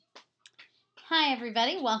Hi,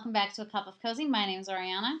 everybody. Welcome back to A Cup of Cozy. My name's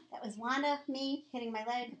Oriana. That was Wanda, me, hitting my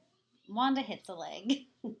leg. Wanda hits a leg.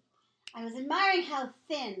 I was admiring how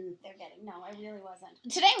thin they're getting. No, I really wasn't.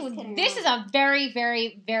 Today, this is a very,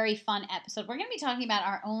 very, very fun episode. We're going to be talking about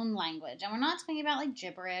our own language. And we're not talking about, like,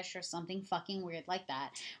 gibberish or something fucking weird like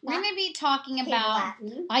that. We're going to be talking about...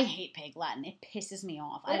 Latin. I hate pig Latin. It pisses me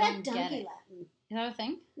off. What I about don't donkey get it. Latin? Is that a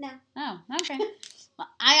thing? No. Oh, okay. Well,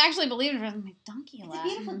 I actually believe it. I'm like, donkey Latin.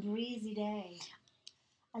 It's a beautiful, breezy day.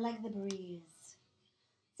 I like the breeze.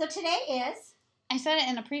 So today is... I said it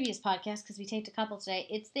in a previous podcast because we taped a couple today.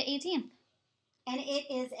 It's the 18th. And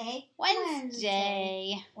it is a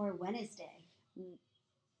Wednesday. Or Wednesday.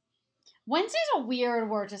 Wednesday's a weird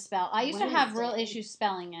word to spell. I used to have real issues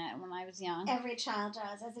spelling it when I was young. Every child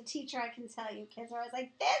does. As a teacher, I can tell you, kids are always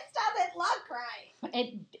like, this doesn't look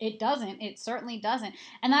right. It doesn't. It certainly doesn't.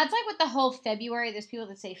 And that's like with the whole February. There's people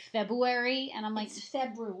that say February, and I'm like... It's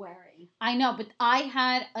February. I know, but I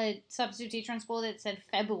had a substitute teacher in school that said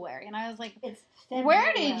February, and I was like, it's February.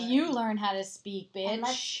 Where did you learn how to speak, bitch? And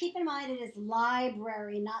let's keep in mind it is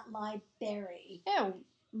library, not library. Ew.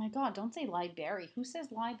 My God, don't say library. Who says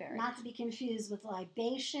library? Not to be confused with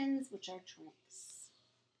libations, which are drinks.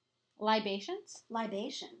 Libations?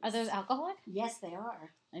 Libations. Are those alcoholic? Yes, they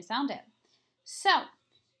are. They sound it. So,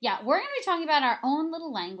 yeah, we're going to be talking about our own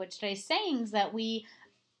little language today, sayings that we,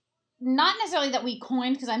 not necessarily that we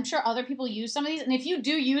coined, because I'm sure other people use some of these, and if you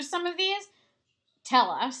do use some of these, tell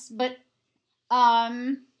us, but,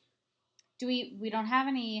 we don't have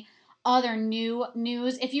any other new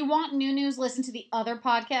news. If you want new news, listen to the other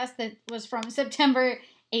podcast that was from September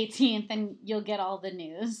 18th, and you'll get all the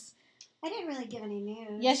news. I didn't really give any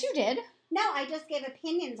news. Yes, you did. No, I just gave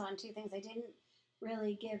opinions on two things. I didn't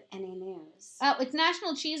really give any news. Oh, it's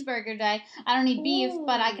National Cheeseburger Day. I don't need beef,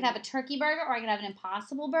 but I could have a turkey burger, or I could have an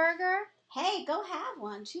Impossible Burger. Hey, go have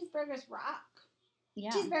one. Cheeseburgers rock. Yeah.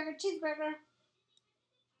 Cheeseburger.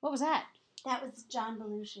 What was that? That was John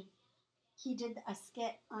Belushi. He did a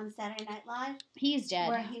skit on Saturday Night Live. He's dead.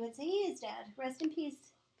 Where he would say, he is dead. Rest in peace.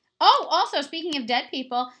 Oh, also, speaking of dead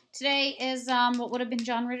people, today is what would have been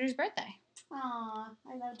John Ritter's birthday. Aw,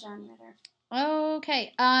 I love John Ritter.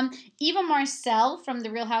 Okay. Eva Marcel from The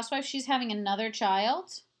Real Housewives, she's having another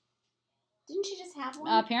child. Didn't she just have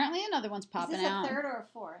one? Apparently another one's popping out. Is this a third or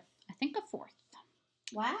a fourth? I think a fourth.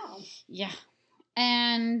 Wow. Yeah.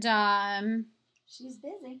 And, she's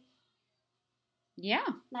busy. Yeah.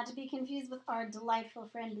 Not to be confused with our delightful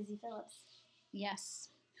friend, Busy Phillips. Yes.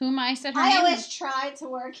 Whom I said her I name. always try to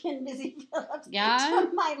work in Busy Phillips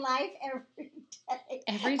to my life every day.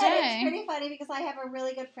 Every day. And it's pretty funny because I have a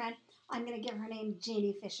really good friend. I'm going to give her name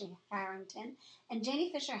Janie Fisher Harrington. And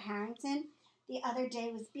Janie Fisher Harrington the other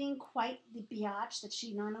day was being quite the biatch that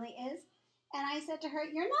she normally is. And I said to her,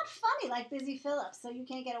 you're not funny like Busy Phillips, so you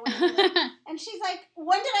can't get away with it. And she's like,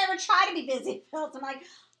 when did I ever try to be Busy Phillips? I'm like,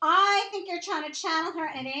 I think you're trying to channel her,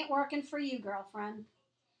 and it ain't working for you, girlfriend.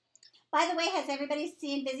 By the way, has everybody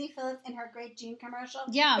seen Busy Phillips in her great jean commercial?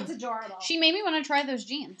 Yeah. It's adorable. She made me want to try those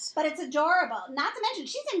jeans. But it's adorable. Not to mention,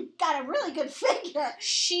 she's got a really good figure.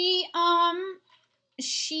 She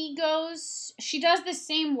does the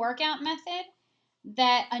same workout method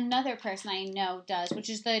that another person I know does, which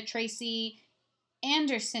is the Tracy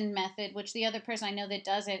Anderson method, which the other person I know that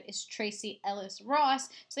does it is Tracy Ellis Ross.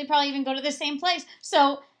 So they probably even go to the same place.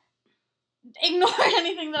 So ignore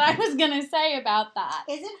anything that I was going to say about that.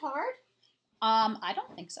 Is it hard? I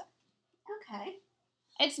don't think so. Okay.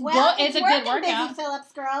 It's a good workout. Busy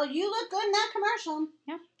Phillips, girl. You look good in that commercial.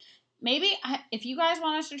 Yeah. Maybe if you guys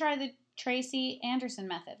want us to try the Tracy Anderson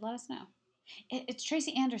method, let us know. It's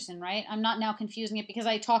Tracy Anderson, right? I'm not now confusing it because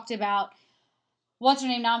I talked about, what's her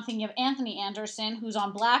name? Now I'm thinking of Anthony Anderson, who's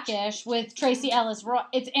on Blackish with Tracy Ellis Ross.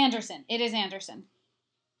 It's Anderson. It is Anderson.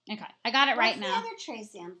 Okay. I got it right now. What's the other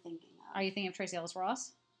Tracy I'm thinking of? Are you thinking of Tracy Ellis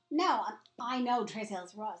Ross? No, I know Tracy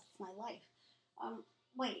Ellis Ross. It's my life.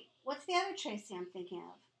 Wait, what's the other Tracy I'm thinking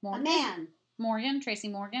of? Morgan? A man. Morgan, Tracy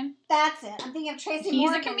Morgan. That's it. I'm thinking of Tracy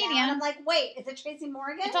Morgan. He's a comedian. Now, and I'm like, wait, is it Tracy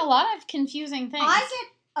Morgan? It's a lot of confusing things.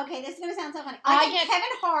 Okay, this is going to sound so funny. I get Kevin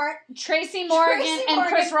Hart, Tracy Morgan, and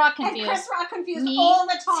Chris Rock confused. And Chris Rock confused all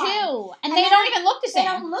the time. Me too. And they don't even look the same.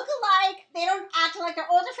 They don't look alike. They don't act like they're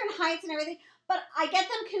all different heights and everything. But I get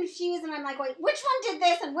them confused, and I'm like, wait, which one did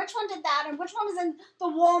this, and which one did that, and which one was in the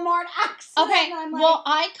Walmart accident? Okay, and I'm like, well,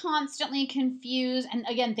 I constantly confuse, and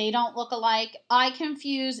again, they don't look alike. I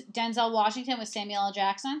confuse Denzel Washington with Samuel L.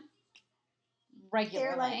 Jackson regularly.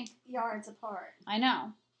 They're like yards apart. I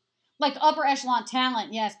know. Like upper echelon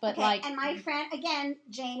talent, yes, but okay, like... And my friend, again,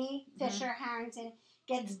 Janie Fisher Harrington,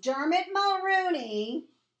 gets Dermot Mulrooney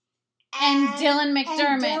and Dylan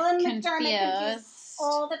McDermott confused.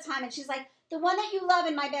 all the time. And she's like, the one that you love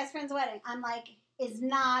in my best friend's wedding. I'm like, is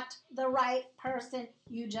not the right person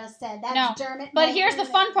you just said. That's Dermot. But here's the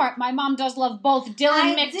fun part. My mom does love both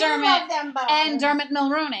Dylan McDermott and Dermot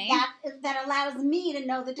Mulroney. That allows me to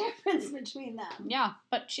know the difference between them. Yeah,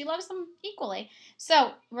 but she loves them equally.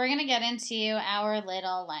 So we're going to get into our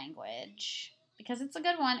little language because it's a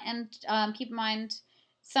good one. And keep in mind,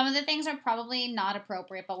 some of the things are probably not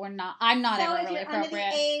appropriate, but I'm not ever really appropriate. So if you're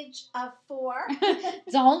under the age of 4,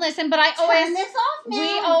 don't listen. But I turn this off now.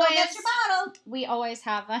 Go get your bottle.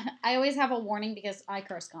 I always have a warning because I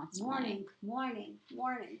curse constantly. Warning.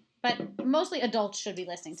 But mostly adults should be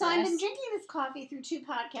listening to this. So I've been drinking this coffee through 2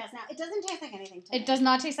 podcasts now. It doesn't taste like anything to me. It does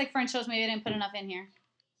not taste like French toast. Maybe I didn't put enough in here.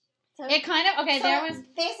 So, it kind of, okay, so there was...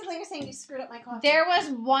 Basically, you're saying you screwed up my coffee. There was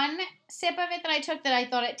one sip of it that I took that I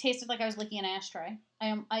thought it tasted like I was licking an ashtray.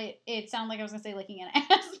 It sounded like I was going to say licking an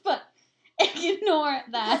ass, but ignore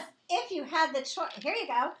that. Because if you had the choice... Here you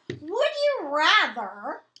go. Would you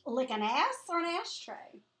rather lick an ass or an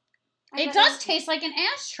ashtray? It does taste like an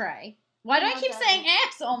ashtray. Why do I keep saying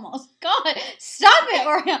ass almost? God, stop it,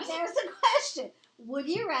 Ori. There's a question. Would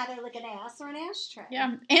you rather lick an ass or an ashtray?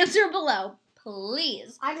 Yeah, answer below,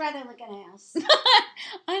 please. I'd rather lick an ass.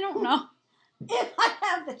 I don't know. If I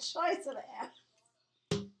have the choice of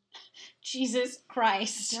ass. Jesus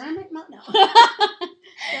Christ. No.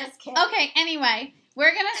 Just kidding. Okay, anyway,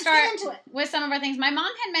 we're going to start with some of our things. My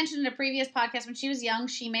mom had mentioned in a previous podcast when she was young,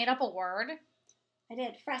 she made up a word. I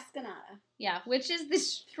did. Frascanata. Yeah, which is the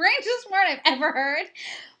strangest word I've ever heard.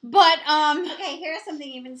 But, okay, here's something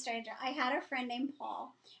even stranger. I had a friend named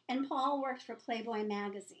Paul, and Paul worked for Playboy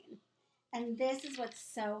magazine. And this is what's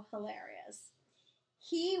so hilarious.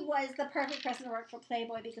 He was the perfect person to work for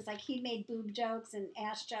Playboy because, like, he made boob jokes and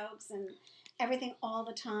ass jokes and everything all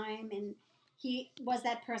the time. And he was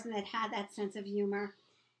that person that had that sense of humor.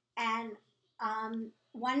 And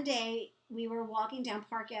one day, we were walking down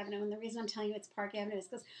Park Avenue, and the reason I'm telling you it's Park Avenue is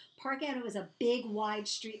because Park Avenue is a big, wide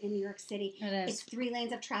street in New York City. It is. It's 3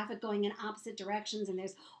 lanes of traffic going in opposite directions, and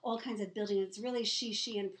there's all kinds of buildings. It's really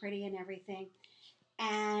she and pretty and everything.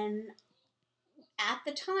 And at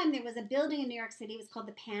the time, there was a building in New York City. It was called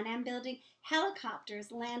the Pan Am Building.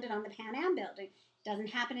 Helicopters landed on the Pan Am Building.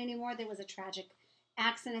 Doesn't happen anymore. There was a tragic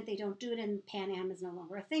accident. They don't do it, and Pan Am is no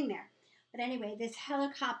longer a thing there. But anyway, this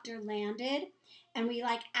helicopter landed, and we,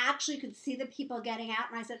 like, actually could see the people getting out.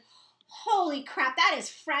 And I said, holy crap, that is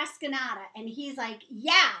Frascanata. And he's like,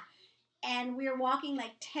 yeah. And we were walking,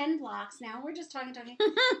 like, 10 blocks now. We're just talking.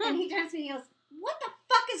 And he turns to me and he goes, what the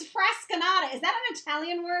fuck is Frascanata? Is that an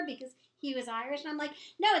Italian word? Because he was Irish. And I'm like,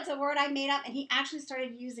 no, it's a word I made up. And he actually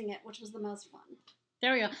started using it, which was the most fun.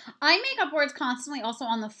 There we go. I make up words constantly, also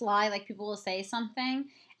on the fly. Like, people will say something.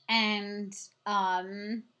 And,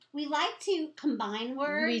 we like to combine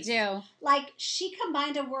words. We do. Like, she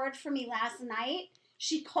combined a word for me last night.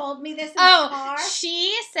 She called me this in the car.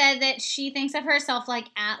 She said that she thinks of herself like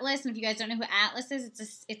Atlas. And if you guys don't know who Atlas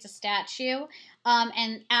is, it's a statue.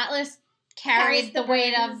 And Atlas carries the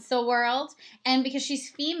weight of the world. And because she's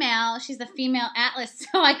female, she's the female Atlas.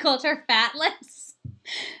 So I called her Fatless.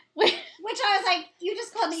 Which I was like, you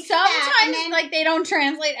just called me Sometimes, fat. Sometimes, like, they don't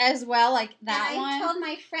translate as well, like that one. I told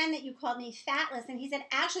my friend that you called me fatless, and he said,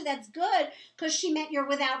 actually, that's good, because she meant you're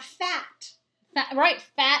without fat. Right,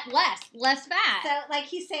 less fat. So, like,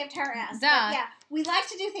 he saved her ass. Duh. But, yeah, we like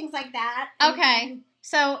to do things like that. Okay,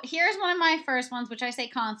 so here's one of my first ones, which I say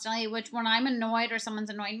constantly, which when I'm annoyed or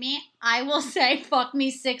someone's annoyed me, I will say, fuck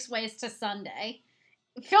me 6 ways to Sunday.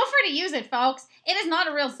 Feel free to use it, folks. It is not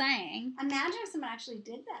a real saying. Imagine if someone actually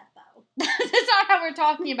did that, though. That's not how we're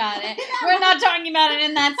talking about it. We're not talking about it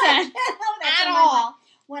in that sense at all.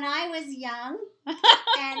 When I was young,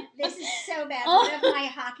 and this is so bad, one of my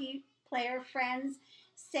hockey player friends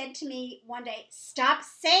said to me one day, stop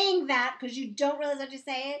saying that because you don't realize how to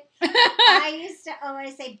say it. I used to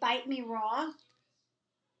always say, bite me raw.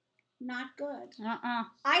 Not good.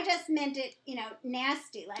 I just meant it,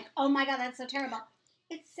 nasty. Like, oh my God, that's so terrible.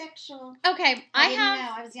 It's sexual. Okay, I didn't know.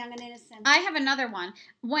 I was young and innocent. I have another one.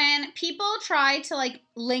 When people try to, like,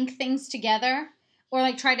 link things together or,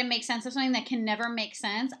 like, try to make sense of something that can never make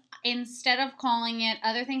sense, instead of calling it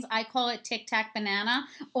other things, I call it tic-tac-banana,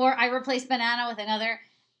 or I replace banana with another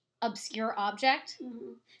obscure object.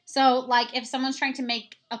 Mm-hmm. So, like, if someone's trying to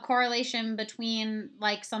make a correlation between,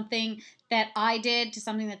 like, something that I did to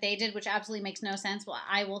something that they did, which absolutely makes no sense, well,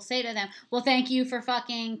 I will say to them, well, thank you for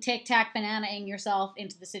fucking tic-tac-banana-ing yourself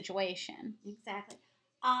into the situation. Exactly.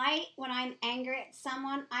 When I'm angry at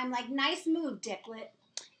someone, I'm like, nice move, dicklet.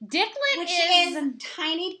 Dicklet which is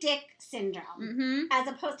tiny dick syndrome. Mm-hmm. As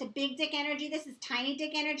opposed to big dick energy, this is tiny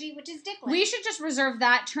dick energy, which is dicklet. We should just reserve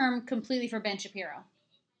that term completely for Ben Shapiro.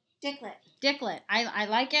 Dicklet. Dicklet. I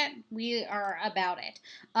like it. We are about it.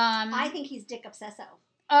 I think he's Dick Obsesso.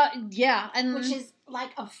 Yeah. And which is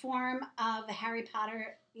like a form of Harry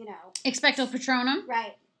Potter, Expecto Patronum.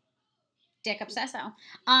 Right. Dick Obsesso.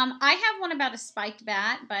 I have one about a spiked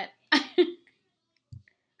bat, but...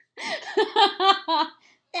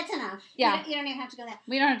 That's enough. Yeah. You don't even have to go there.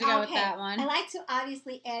 We don't have to go with that one. I like to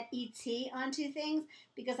obviously add ET onto things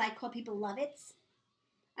because I call people Lovitz.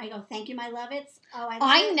 I go, thank you, my Lovitz. Oh,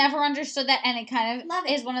 I never understood that, and it kind of love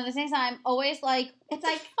it. is one of the things I'm always like, it's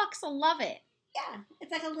like, fuck's a Lovit? Yeah,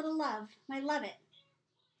 it's like a little love. My Lovit.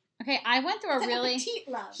 Okay, I went through it's like a petite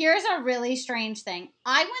love. Here's a really strange thing.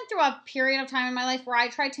 I went through a period of time in my life where I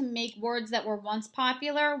tried to make words that were once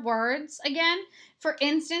popular words again. For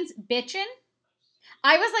instance, bitchin'.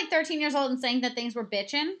 I was like 13 years old and saying that things were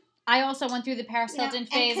bitchin'. I also went through the Paris Hilton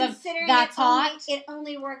phase of that's hot. It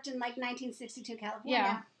only worked in like 1962 California.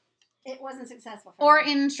 Yeah. It wasn't successful for Or her.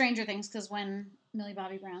 in Stranger Things, because when Millie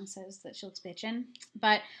Bobby Brown says that she looks bitchin'.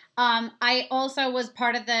 But I also was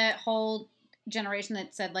part of the whole generation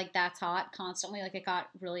that said like that's hot constantly. Like it got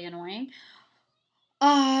really annoying.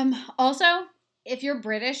 Also, if you're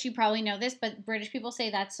British, you probably know this, but British people say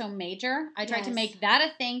that's so major. I tried to make that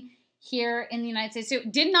a thing here in the United States. So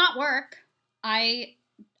it did not work. I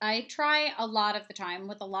try a lot of the time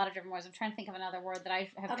with a lot of different words. I'm trying to think of another word that I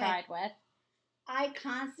have tried with. I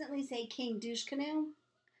constantly say King Douche Canoe.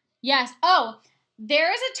 Yes. Oh,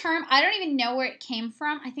 there is a term. I don't even know where it came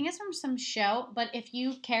from. I think it's from some show. But if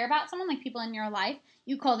you care about someone, like people in your life,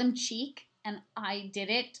 you call them cheek. And I did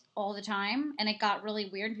it all the time. And it got really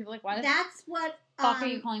weird. People are like, why That's what fuck are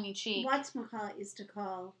you calling me cheek? Whatchamacallit used to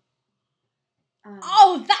call...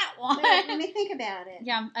 oh, that one. Wait, let me think about it.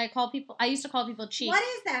 Yeah, I used to call people cheek. What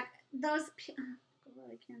is that? Those...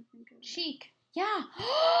 I can't think of it. Cheek. Yeah.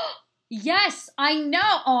 Yes, I know.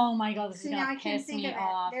 Oh my god, this is gonna piss me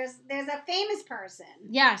off. There's a famous person.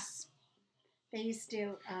 Yes. They used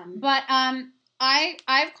to. But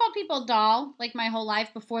I've called people doll like my whole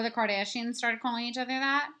life before the Kardashians started calling each other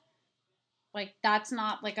that. Like that's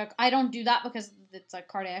not like I don't do that because it's a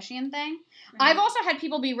Kardashian thing. Right. I've also had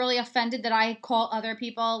people be really offended that I call other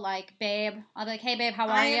people like babe. I'll be like, hey babe, how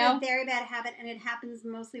are you? I have a very bad habit, and it happens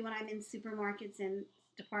mostly when I'm in supermarkets and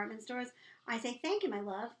department stores. I say thank you, my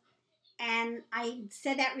love. And I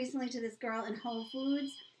said that recently to this girl in Whole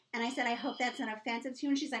Foods. And I said, I hope that's not offensive to you.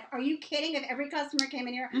 And she's like, are you kidding? If every customer came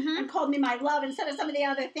in here and called me my love instead of some of the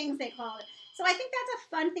other things they call it. So I think that's a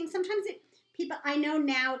fun thing. Sometimes people, I know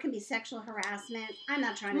now it can be sexual harassment. I'm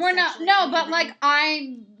not trying to but like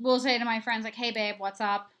I will say to my friends, like, hey babe, what's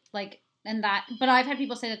up? Like, and that. But I've had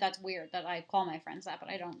people say that that's weird, that I call my friends that. But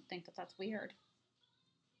I don't think that that's weird.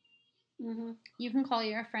 Mm-hmm. You can call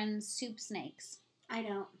your friends soup snakes. I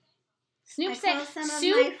don't. I call some of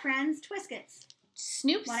my friends Twiskets.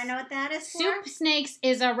 Snoops. Want to know what that is for? Soup snakes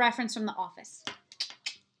is a reference from The Office.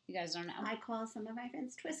 You guys don't know. I call some of my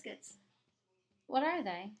friends Twiskets. What are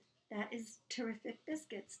they? That is terrific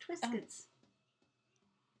biscuits. Twiskets.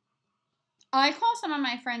 Oh. I call some of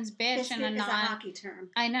my friends bitch Biscuit in is a hockey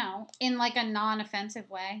term. I know. In like a non-offensive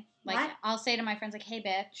way. Like what? I'll say to my friends like, hey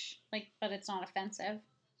bitch. Like, but it's not offensive.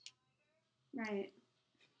 Right.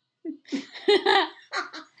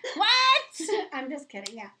 What? I'm just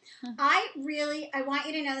kidding, yeah. I want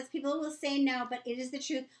you to know this. People will say no, but it is the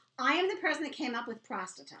truth. I am the person that came up with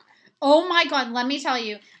prostitute. Oh my god, let me tell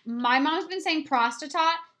you. My mom's been saying prostitute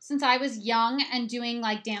since I was young and doing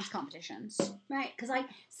like dance competitions. Right, because like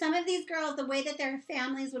some of these girls, the way that their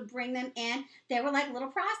families would bring them in, they were like little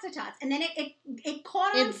prostitutes. And then it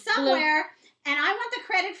caught on somewhere. And I want the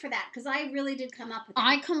credit for that because I really did come up with it.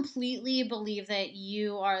 I completely believe that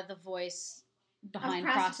you are the voice behind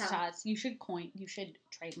prostitutes. You should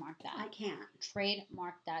trademark that. I can't.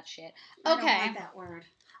 Trademark that shit. I don't want that word.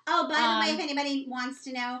 Oh, by the way, if anybody wants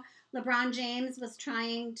to know, LeBron James was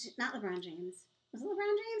trying to... Not LeBron James. Was it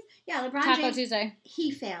LeBron James? Yeah, LeBron James. Taco Tuesday.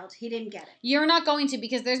 He failed. He didn't get it. You're not going to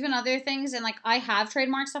because there's been other things and like I have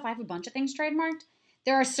trademarked stuff. I have a bunch of things trademarked.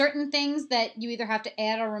 There are certain things that you either have to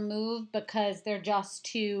add or remove because they're just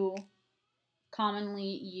too commonly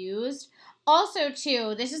used. Also,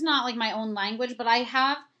 too, this is not like my own language, but I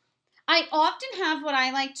often have what I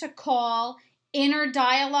like to call inner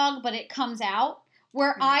dialogue, but it comes out.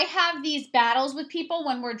 Where I have these battles with people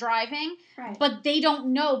when we're driving, but they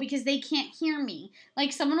don't know because they can't hear me.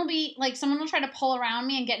 Like someone will try to pull around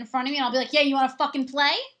me and get in front of me, and I'll be like, "Yeah, you want to fucking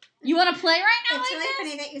play? You want to play right now?" It's really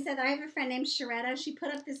funny that you said that. I have a friend named Sharetta. She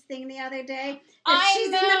put up this thing the other day that she's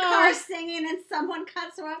in the car singing, and someone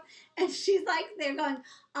cuts her off, and she's like, they're going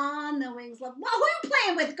on the wings, love. Well, who are you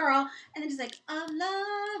playing with, girl? And then she's like, "Of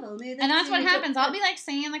love, only the." And that's what happens. I'll be like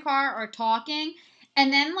singing in the car or talking.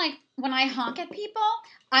 And then, like, when I honk at people,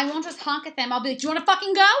 I won't just honk at them. I'll be like, do you want to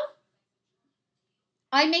fucking go?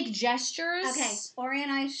 I make gestures. Okay, Ori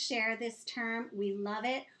and I share this term. We love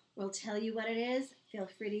it. We'll tell you what it is. Feel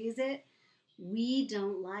free to use it. We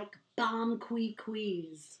don't like bomb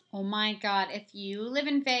quees. Oh my God. If you live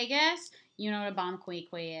in Vegas, you know what a bomb quee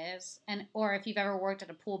is. Or if you've ever worked at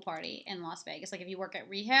a pool party in Las Vegas, like if you work at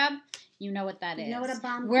rehab, you know what that is. You know what a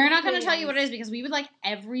bomb We're not going is. to tell you what it is because we would like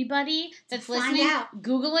everybody that's Find listening, out.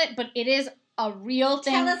 Google it, but it is a real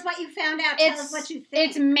thing. Tell us what you found out. Tell us what you think.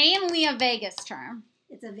 It's mainly a Vegas term.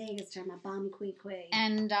 It's a Vegas term, a bomb quee.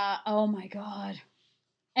 And, oh my God.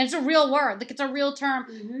 And it's a real word. Like, it's a real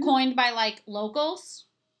term coined by, like, locals.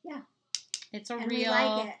 Yeah. It's a and real we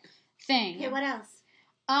like it. thing. Okay, what else?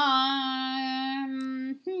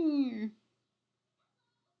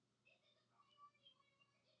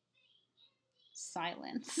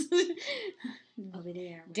 Silence. Over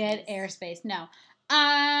there. Dead airspace. No.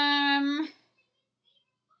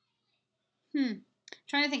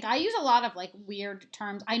 Trying to think. I use a lot of like weird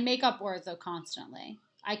terms. I make up words though constantly.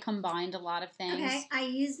 I combined a lot of things. Okay, I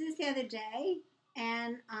used this the other day,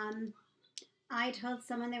 and I told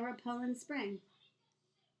someone they were a Poland Spring.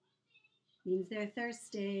 Means they're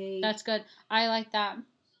thirsty. That's good. I like that.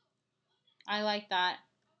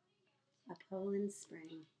 A Poland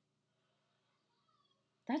Spring.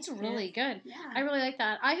 That's really good. Yeah. I really like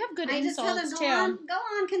that. I have good I insults just told them, go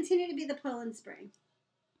on, continue to be the Poland Spring.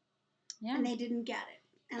 Yeah. And they didn't get it.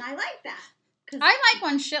 And I like that. I like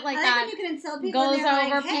when shit like that when you can insult people goes and they're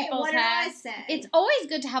over like, hey, people's what did I heads. say? It's always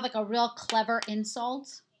good to have like a real clever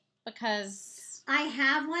insult because I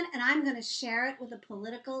have one and I'm going to share it with a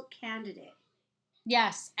political candidate.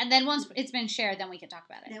 Yes. And then once it's been shared, then we can talk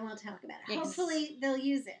about it. Then we'll talk about it. Hopefully they'll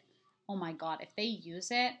use it. Oh my God. If they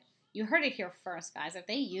use it, you heard it here first, guys. If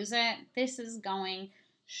they use it, this is going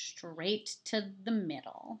straight to the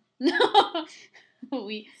middle.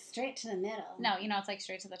 Straight to the middle. No, you know, it's like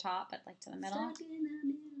straight to the top, but like to the middle. Stuck in the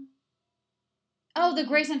middle. Oh, the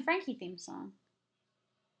Grace and Frankie theme song.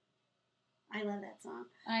 I love that song.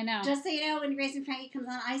 I know. Just so you know, when Grace and Frankie comes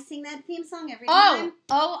on, I sing that theme song every time.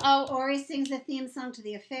 Ori sings the theme song to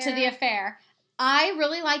The Affair. To The Affair. I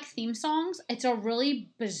really like theme songs. It's a really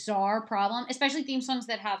bizarre problem, especially theme songs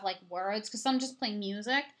that have like words, because some just play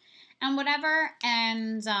music and whatever.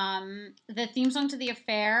 And the theme song to The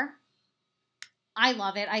Affair, I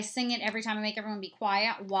love it. I sing it every time. I make everyone be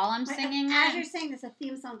quiet while I'm singing it. As you're saying this, a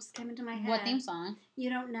theme song just came into my head. What theme song? You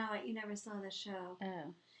don't know it. You never saw the show.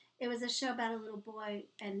 Oh. It was a show about a little boy,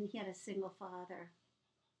 and he had a single father.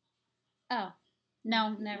 Oh.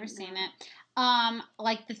 No, never seen it.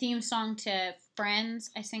 Like the theme song to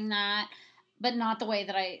Friends, I sing that, but not the way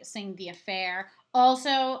that I sing The Affair.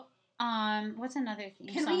 Also, what's another theme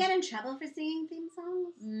song? Can we get in trouble for singing theme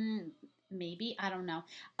songs? Maybe. I don't know.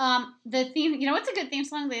 The theme, you know what's a good theme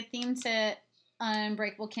song? The theme to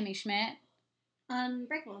Unbreakable Kimmy Schmidt.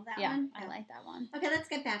 Unbreakable, that one? Yeah, I like that one. Okay, let's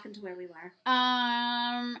get back into where we were.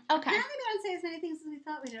 Okay. Apparently we don't say as many things as we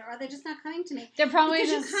thought we did, or they're just not coming to me. They're probably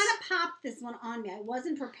because just... you kind of popped this one on me. I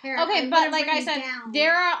wasn't prepared. Okay, but like I said,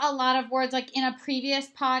 there are a lot of words. Like in a previous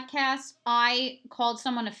podcast, I called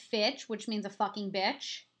someone a fitch, which means a fucking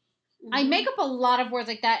bitch. Mm-hmm. I make up a lot of words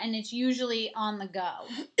like that, and it's usually on the go.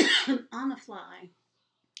 On the fly.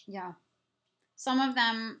 Yeah. Some of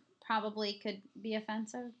them probably could be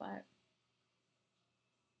offensive, but...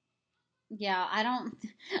 Yeah, I don't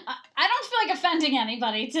feel like offending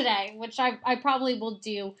anybody today, which I probably will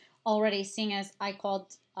do already, seeing as I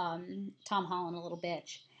called Tom Holland a little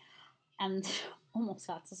bitch and almost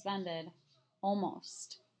got suspended.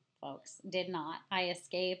 Almost, folks. Did not. I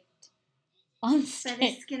escaped unscathed. By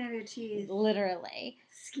the skin of your teeth. Literally.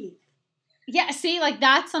 Skeeth. Yeah, see, like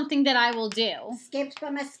that's something that I will do. Escaped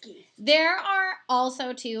by my skeeth. There are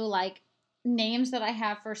also, too, like, names that I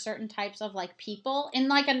have for certain types of like people in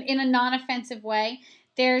like in a non-offensive way.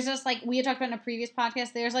 There's just like we had talked about in a previous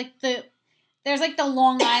podcast. There's like the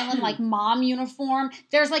Long Island like mom uniform.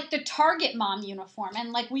 There's like the Target mom uniform,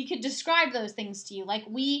 and like we could describe those things to you. Like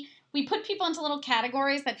we put people into little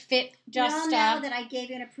categories that fit just. You all know that I gave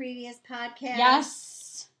you in a previous podcast.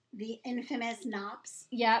 Yes. The infamous Nops.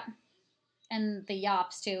 Yep. And the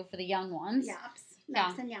Yops too for the young ones.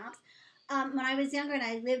 Nops and Yops. When I was younger and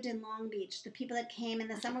I lived in Long Beach, the people that came in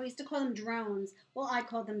the summer, we used to call them drones. Well, I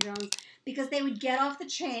called them drones because they would get off the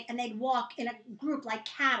train and they'd walk in a group like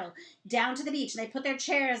cattle down to the beach. And they'd put their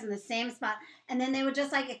chairs in the same spot. And then they would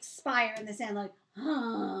just like expire in the sand like,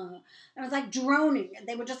 huh. It was like droning.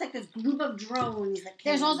 They were just like this group of drones that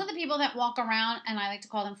came. There's also the people that walk around, and I like to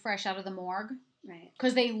call them fresh out of the morgue. Right.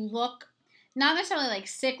 Because they look, not necessarily like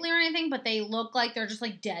sickly or anything, but they look like they're just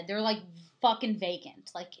like dead. They're like fucking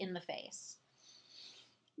vacant, like in the face.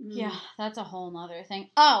 Mm. Yeah, that's a whole nother thing.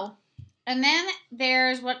 Oh, and then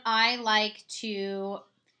there's what I like to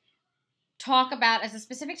talk about as a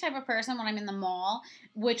specific type of person when I'm in the mall,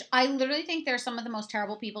 which I literally think they're some of the most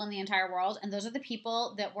terrible people in the entire world, and those are the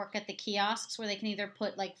people that work at the kiosks where they can either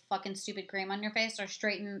put like fucking stupid cream on your face or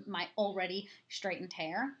straighten my already straightened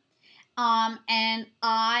hair. And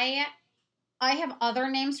I have other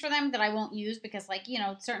names for them that I won't use because, like, you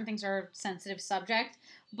know, certain things are sensitive subject,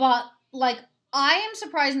 but like I am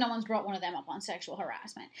surprised no one's brought one of them up on sexual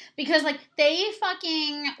harassment because like they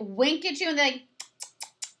fucking wink at you and they're like,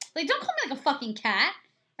 don't call me like a fucking cat.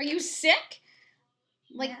 Are you sick?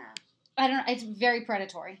 Like, Yeah. I don't know. It's very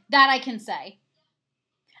predatory. That I can say.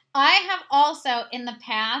 I have also, in the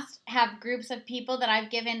past, have groups of people that I've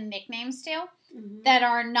given nicknames to that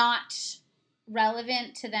are not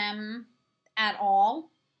relevant to them at all.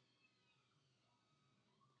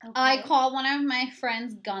 Okay. I call one of my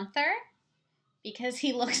friends Gunther because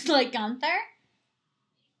he looks like Gunther.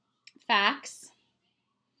 Facts.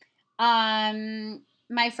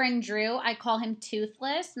 My friend Drew, I call him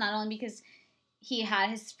Toothless, not only because he had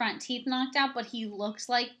his front teeth knocked out, but he looks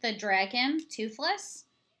like the dragon, Toothless,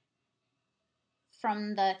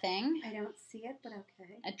 from the thing. I don't see it, but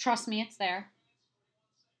okay. Trust me, it's there.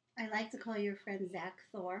 I like to call your friend Zach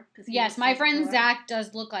Thor. Yes, my friend Thor. Zach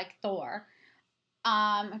does look like Thor.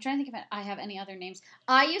 I'm trying to think if I have any other names.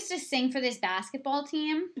 I used to sing for this basketball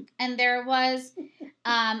team, and there was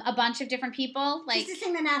a bunch of different people. Like, just to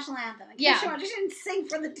sing the national anthem. Yeah. Sure, I just didn't sing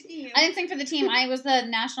for the team. I didn't sing for the team. I was the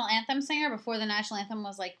national anthem singer before the national anthem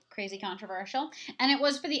was, like, crazy controversial. And it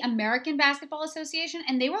was for the American Basketball Association,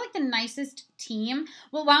 and they were, like, the nicest team.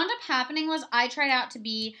 What wound up happening was I tried out to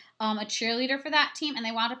be a cheerleader for that team, and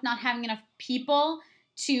they wound up not having enough people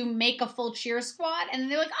to make a full cheer squad,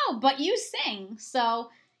 and they're like, oh, but you sing, so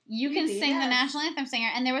you can sing the national anthem singer.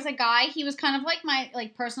 And there was a guy, he was kind of like my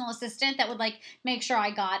like personal assistant that would like make sure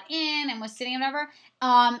I got in and was sitting and whatever,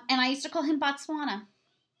 and I used to call him Botswana.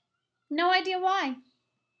 No idea why.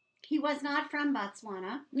 He was not from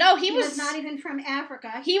Botswana. No, he was not even from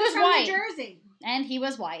Africa. He was from white. New Jersey. And he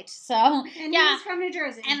was white, so and he was from New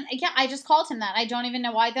Jersey. And yeah, I just called him that. I don't even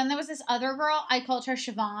know why. Then there was this other girl, I called her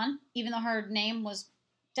Siobhan, even though her name was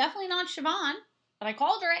definitely not Siobhan, but I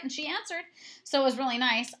called her it and she answered. So it was really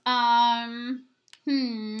nice.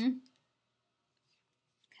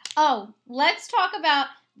 Oh, let's talk about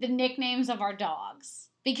the nicknames of our dogs.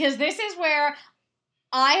 Because this is where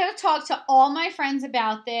I have talked to all my friends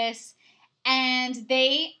about this, and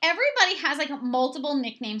everybody has like multiple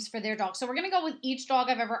nicknames for their dog. So we're going to go with each dog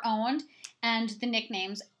I've ever owned and the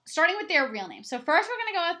nicknames, starting with their real names. So first we're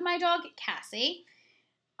going to go with my dog, Cassie.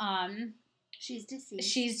 She's deceased.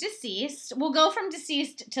 She's deceased. We'll go from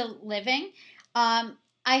deceased to living. I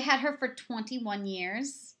had her for 21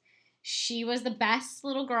 years. She was the best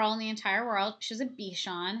little girl in the entire world. She was a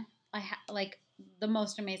Bichon. Like the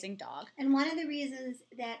most amazing dog. And one of the reasons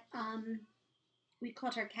that we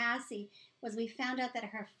called her Cassie was we found out that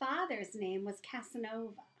her father's name was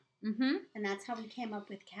Casanova. Mm-hmm. And that's how we came up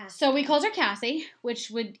with Cassie. So we called her Cassie,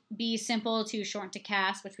 which would be simple to shorten to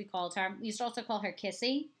Cass, which we called her. We used to also call her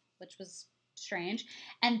Kissy, which was strange.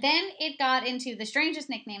 And then it got into the strangest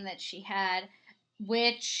nickname that she had,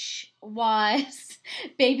 which was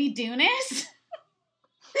Baby Doonis.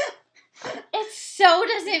 It so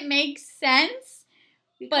doesn't make sense.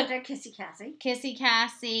 We called her Kissy Cassie. Kissy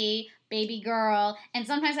Cassie, baby girl, and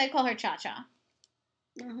sometimes I'd call her Cha-Cha.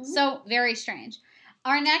 Mm-hmm. So, very strange.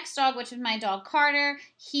 Our next dog, which is my dog Carter,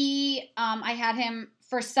 I had him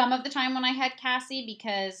for some of the time when I had Cassie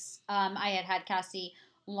because I had Cassie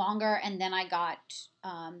longer, and then I got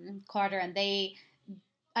Carter, and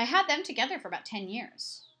I had them together for about 10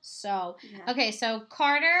 years. So, yeah. Okay, so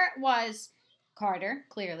Carter was Carter,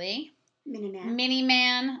 clearly. Mini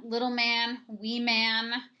man, little man, wee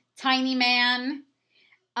man, tiny man.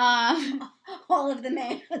 All of the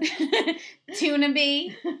man. Tuna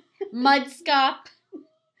bee, mud scup.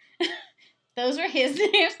 Those were his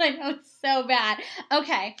names. I know it's so bad.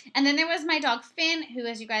 Okay, and then there was my dog Finn, who,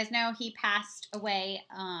 as you guys know, he passed away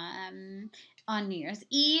on New Year's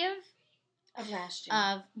Eve of last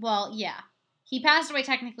year. Well, yeah, he passed away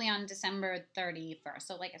technically on December 31st.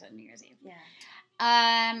 So, like I said, New Year's Eve. Yeah.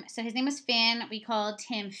 So his name was Finn. We called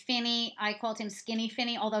him Finny. I called him Skinny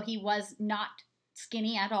Finny, although he was not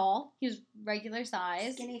skinny at all. He was regular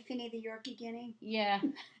size. Skinny Finny the Yorkie Guinea. Yeah.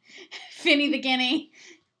 Finny the Guinea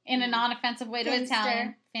in a non-offensive way to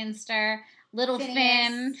Italian. Finster. Little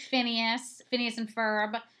Finn. Phineas. Phineas and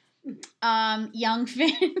Ferb. Young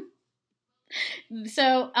Finn.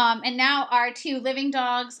 So, and now our 2 living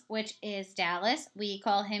dogs, which is Dallas. We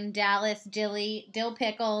call him Dallas Dill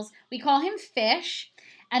Pickles. We call him Fish.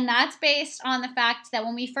 And that's based on the fact that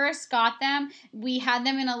when we first got them, we had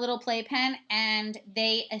them in a little playpen and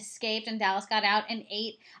they escaped and Dallas got out and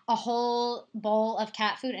ate a whole bowl of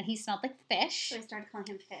cat food and he smelled like fish. So I started calling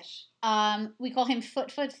him Fish. We call him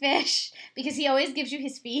Foot Fish because he always gives you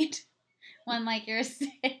his feet when like you're sick.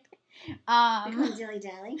 We call him Dilly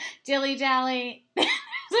Dally. Dilly Dally. There's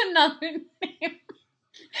another name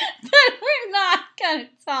that we're not gonna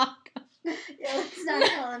talk about. Yeah, let's not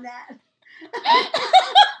call him that.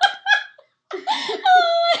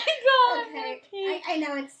 Oh my god. Okay. I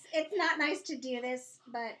know it's not nice to do this,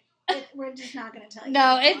 but we're just not going to tell you.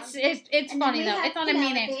 No, it's funny though. It's not a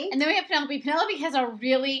mean name. Penelope. And then we have Penelope. Penelope has a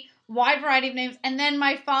really wide variety of names. And then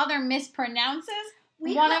my father mispronounces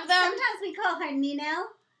one of them. Sometimes we call her Ninel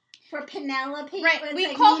for Penelope. Right. We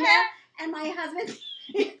like call Nina, her. And my husband.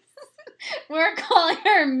 We're calling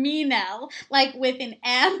her Minel, like with an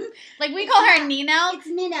M. Like we call her Ninel. It's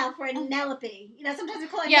Ninel for Penelope. You know, sometimes we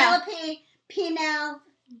call her Penelope, Pinel.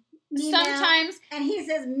 Sometimes. And he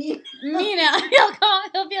says Minel.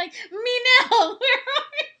 He'll be like, Minel, where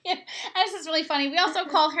are you? And this is really funny. We also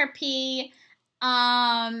call her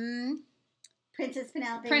Princess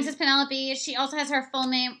Penelope. Princess Penelope. She also has her full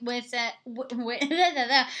name, which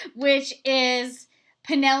is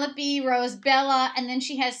Penelope Rosebella, and then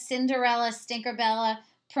she has Cinderella Stinkerbella,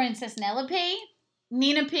 Princess Nelope,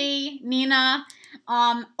 Nina P, Nina,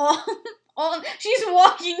 all she's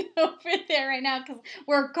walking over there right now because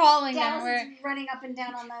we're calling them. We're running up and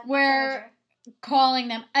down on the We're calling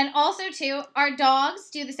them. And also, too, our dogs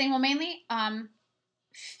do the same. Well, mainly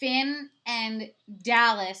Finn and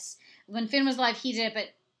Dallas. When Finn was alive, he did it, but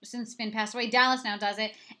since Finn passed away, Dallas now does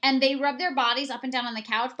it. And they rub their bodies up and down on the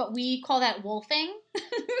couch, but we call that wolfing.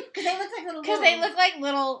 Because they look like little wolves. Because they look like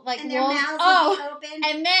little, like, and wolves. Their mouths will be open.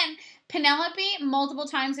 And then Penelope, multiple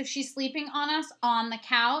times, if she's sleeping on us on the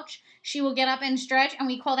couch, she will get up and stretch, and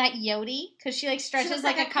we call that Yodi, because she, like, stretches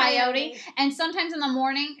like a coyote. And sometimes in the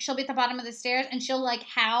morning, she'll be at the bottom of the stairs, and she'll, like,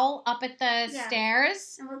 howl up at the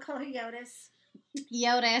stairs. And we'll call her Yodis.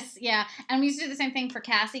 Yodis, yeah. And we used to do the same thing for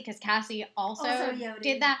Cassie, because Cassie also Yodi.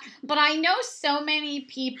 did that. But I know so many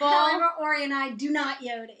people. However, Ori and I do not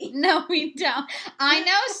Yodi. No, we don't. I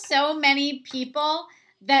know so many people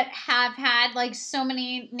that have had, like, so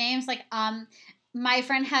many names. Like, my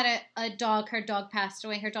friend had a dog. Her dog passed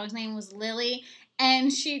away. Her dog's name was Lily.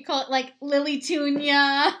 And she called it, like, Lily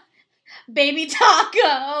Tunia, Baby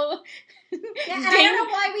Taco. Yeah, and I don't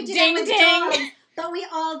know why we do that with dogs. But we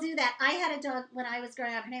all do that. I had a dog when I was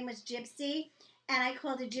growing up. Her name was Gypsy, and I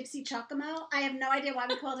called her Gypsy Chocomo. I have no idea why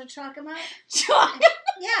we called her Chocomo.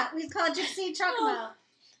 Yeah, we called Gypsy Chocomo.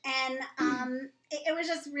 And it was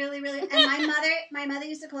just really, really... And my mother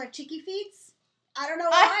used to call her Chicky Feets. I don't know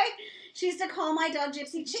why. She used to call my dog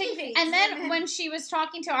Gypsy Chicky Feet. And then when she was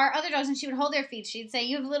talking to our other dogs and she would hold their feet, she'd say,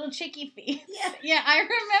 "You have little chicky feet." Yeah, yeah, I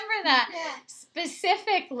remember that. Yeah.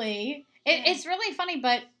 Specifically. It's really funny,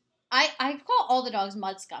 but I call all the dogs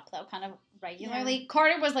Mudscup, though, kind of regularly. Yeah.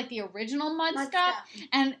 Carter was like the original Mudscup.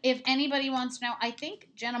 And if anybody wants to know, I think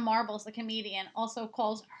Jenna Marbles, the comedian, also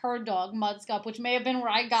calls her dog Mudscup, which may have been where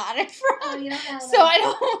I got it from. Oh, you don't know. So I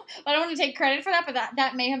don't want to take credit for that, but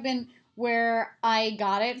that may have been where I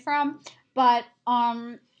got it from. But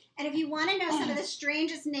and if you want to know some of the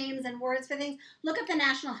strangest names and words for things, look up the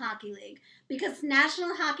National Hockey League, because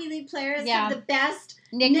National Hockey League players have the best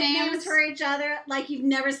nicknames for each other like you've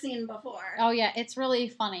never seen before. Oh yeah, it's really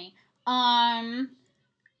funny. Do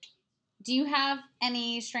you have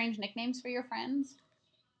any strange nicknames for your friends?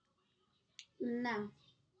 No,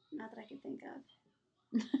 not that I can think of.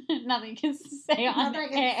 Nothing you can say on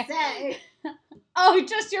Nothing I can say. Oh,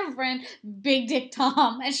 just your friend, Big Dick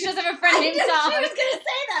Tom. And she doesn't have a friend named Tom. She was going to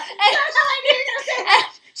say that. That's how I knew you were going to say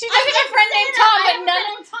that. She doesn't have a friend named Tom,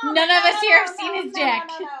 but none of us here have seen his dick.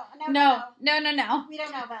 No. We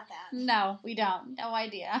don't know about that. No, we don't. No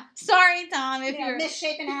idea. Sorry, Tom, if you're...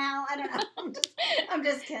 Misshapen Al. I don't know. I'm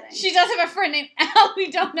just kidding. She does have a friend named Al.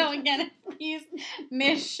 We don't know again if he's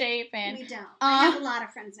misshapen. We don't. I have a lot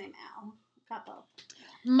of friends named Al. A couple.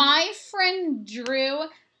 My friend Drew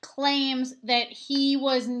claims that he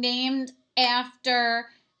was named after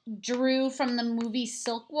Drew from the movie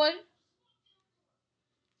Silkwood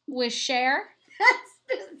with Cher. That's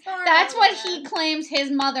bizarre. That's what he claims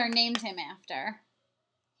his mother named him after.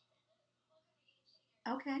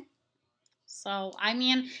 Okay. So, I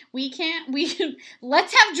mean,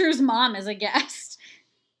 let's have Drew's mom as a guest.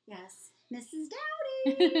 Yes. Mrs.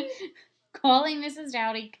 Dowdy. Calling Mrs.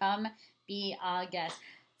 Dowdy, come be a guest.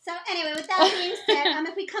 So anyway, with that being said,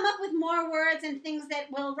 if we come up with more words and things that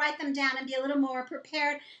we'll write them down and be a little more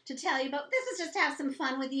prepared to tell you. But this is just to have some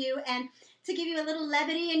fun with you and to give you a little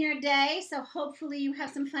levity in your day. So hopefully you have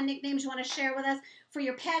some fun nicknames you want to share with us for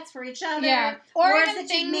your pets, for each other. Yeah. Or words even that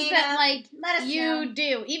things that like Let us you know.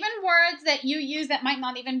 do. Even words that you use that might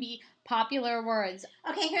not even be popular words.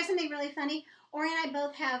 Okay, here's something really funny. Ori and I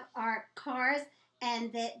both have our cars,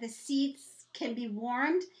 and the seats can be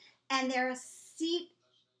warmed, and there are seat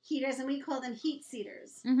heaters, and we call them heat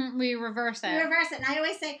seaters. Mm-hmm. We reverse it. We reverse it, and I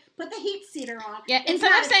always say, put the heat seater on. Yeah, It's instead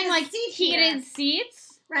not, of saying it's like seat heated heater.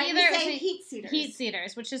 seats, Right, either we say heat seaters. Heat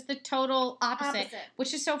seaters, which is the total opposite,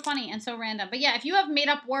 which is so funny and so random. But yeah, if you have made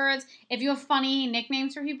up words, if you have funny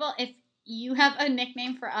nicknames for people, if you have a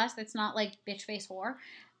nickname for us that's not like bitch face whore,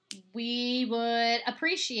 we would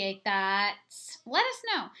appreciate that. Let us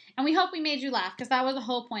know. And we hope we made you laugh because that was the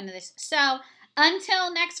whole point of this. So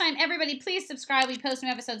until next time, everybody, please subscribe. We post new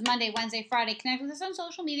episodes Monday, Wednesday, Friday. Connect with us on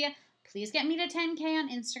social media. Please get me to 10K on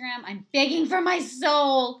Instagram. I'm begging for my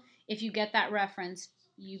soul. If you get that reference,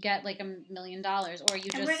 you get like $1 million, or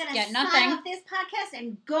you just get nothing. Sign off this podcast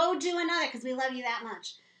and go do another because we love you that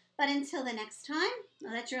much. But until the next time,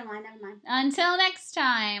 that's your line, never mind. Until next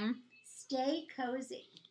time, stay cozy.